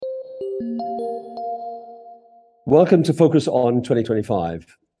Welcome to Focus on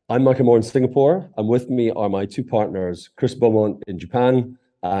 2025. I'm Michael Moore in Singapore, and with me are my two partners, Chris Beaumont in Japan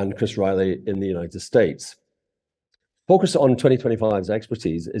and Chris Riley in the United States. Focus on 2025's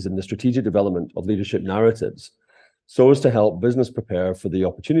expertise is in the strategic development of leadership narratives, so as to help business prepare for the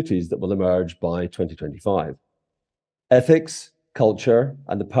opportunities that will emerge by 2025. Ethics, culture,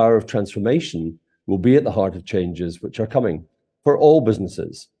 and the power of transformation will be at the heart of changes which are coming for all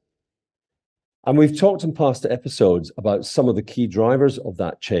businesses. And we've talked in past episodes about some of the key drivers of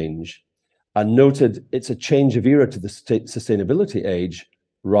that change and noted it's a change of era to the sustainability age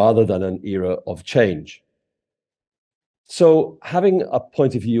rather than an era of change. So having a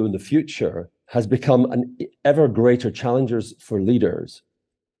point of view in the future has become an ever greater challenge for leaders.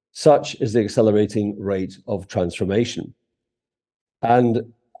 Such is the accelerating rate of transformation.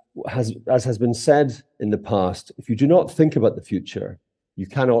 And as has been said in the past, if you do not think about the future, you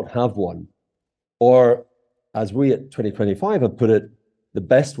cannot have one. Or, as we at 2025 have put it, the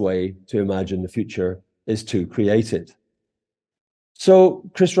best way to imagine the future is to create it. So,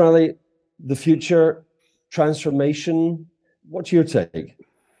 Chris Riley, the future, transformation, what's your take?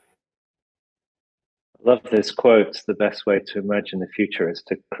 I love this quote, the best way to imagine the future is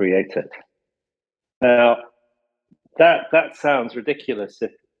to create it. Now, that sounds ridiculous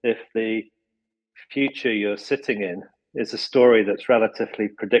if the future you're sitting in is a story that's relatively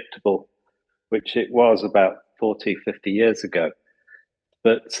predictable, which it was about 40, 50 years ago.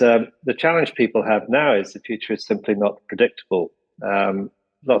 But the challenge people have now is the future is simply not predictable.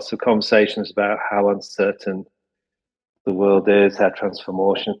 Lots of conversations about how uncertain the world is, how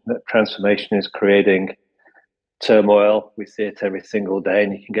transformation is creating turmoil. We see it every single day,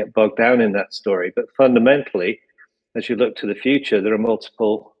 and you can get bogged down in that story. But fundamentally, as you look to the future, there are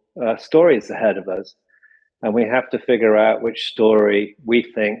multiple stories ahead of us. And we have to figure out which story we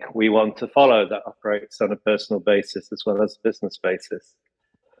think we want to follow that operates on a personal basis as well as a business basis.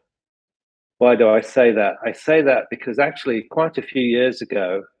 Why do I say that? I say that because actually quite a few years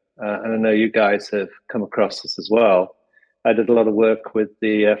ago, and I know you guys have come across this as well, I did a lot of work with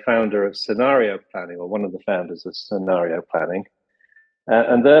the founder of scenario planning, or one of the founders of scenario planning.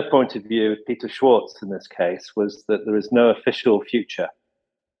 And their point of view, Peter Schwartz in this case, was that there is no official future.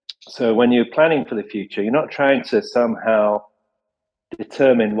 So when you're planning for the future, you're not trying to somehow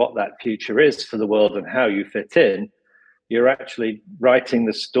determine what that future is for the world and how you fit in. You're actually writing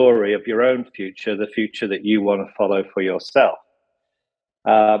the story of your own future, the future that you want to follow for yourself.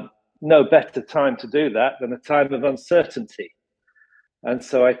 No better time to do that than a time of uncertainty. And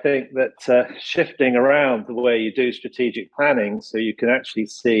so I think that shifting around the way you do strategic planning so you can actually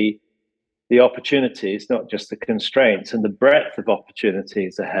see the opportunities, not just the constraints, and the breadth of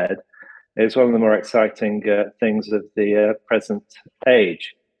opportunities ahead is one of the more exciting things of the present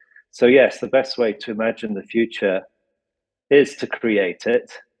age. So yes, the best way to imagine the future is to create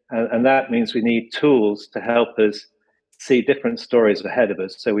it. And that means we need tools to help us see different stories ahead of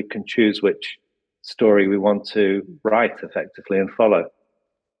us so we can choose which story we want to write effectively and follow.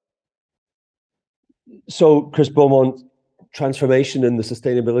 So, Chris Beaumont, transformation in the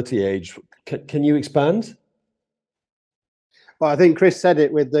sustainability age, can you expand? Well, I think Chris said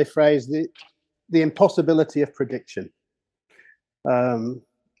it with the phrase, the impossibility of prediction.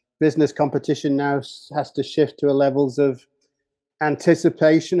 Business competition now has to shift to levels of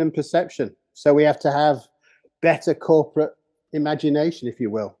anticipation and perception. So we have to have better corporate imagination, if you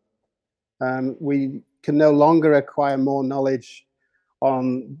will. We can no longer acquire more knowledge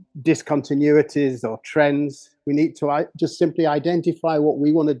on discontinuities or trends. We need to just simply identify what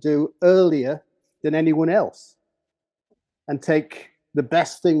we want to do earlier than anyone else and take the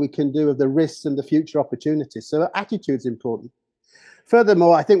best thing we can do of the risks and the future opportunities. So attitude is important.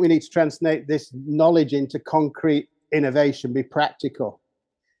 Furthermore, I think we need to translate this knowledge into concrete innovation, be practical,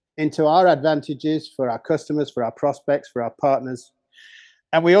 into our advantages for our customers, for our prospects, for our partners.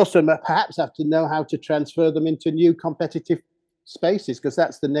 And we also perhaps have to know how to transfer them into new competitive spaces, because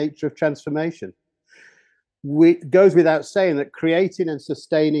that's the nature of transformation. It goes without saying that creating and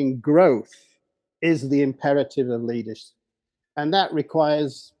sustaining growth is the imperative of leaders. And that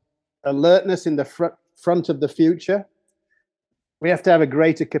requires alertness in the front of the future. We have to have a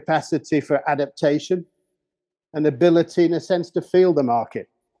greater capacity for adaptation and ability, in a sense, to feel the market.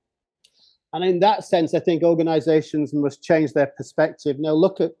 And in that sense, I think organizations must change their perspective. Now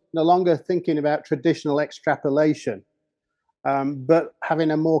look at no longer thinking about traditional extrapolation, but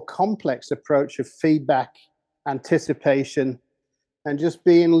having a more complex approach of feedback, anticipation, and just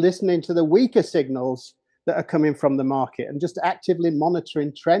listening to the weaker signals that are coming from the market and just actively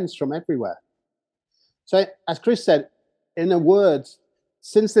monitoring trends from everywhere. So as Chris said, in a word,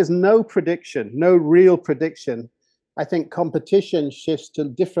 since there's no prediction, no real prediction, I think competition shifts to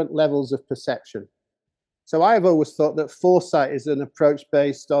different levels of perception. So I've always thought that foresight is an approach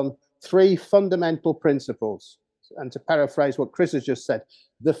based on 3 fundamental principles. And to paraphrase what Chris has just said,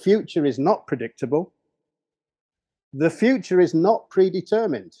 the future is not predictable. The future is not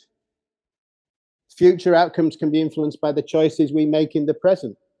predetermined. Future outcomes can be influenced by the choices we make in the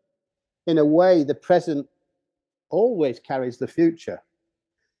present. In a way, the present always carries the future.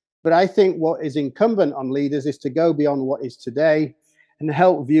 But I think what is incumbent on leaders is to go beyond what is today and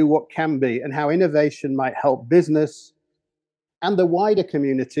help view what can be and how innovation might help business and the wider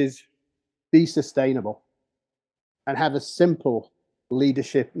communities be sustainable and have a simple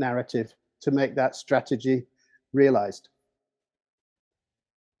leadership narrative to make that strategy realized.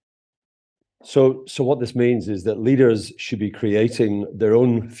 So what this means is that leaders should be creating their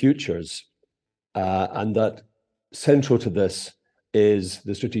own futures, and that central to this is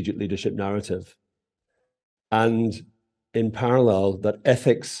the strategic leadership narrative. And in parallel, that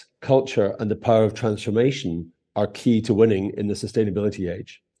ethics, culture, and the power of transformation are key to winning in the sustainability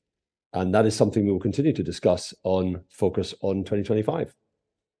age. And that is something we will continue to discuss on Focus on 2025.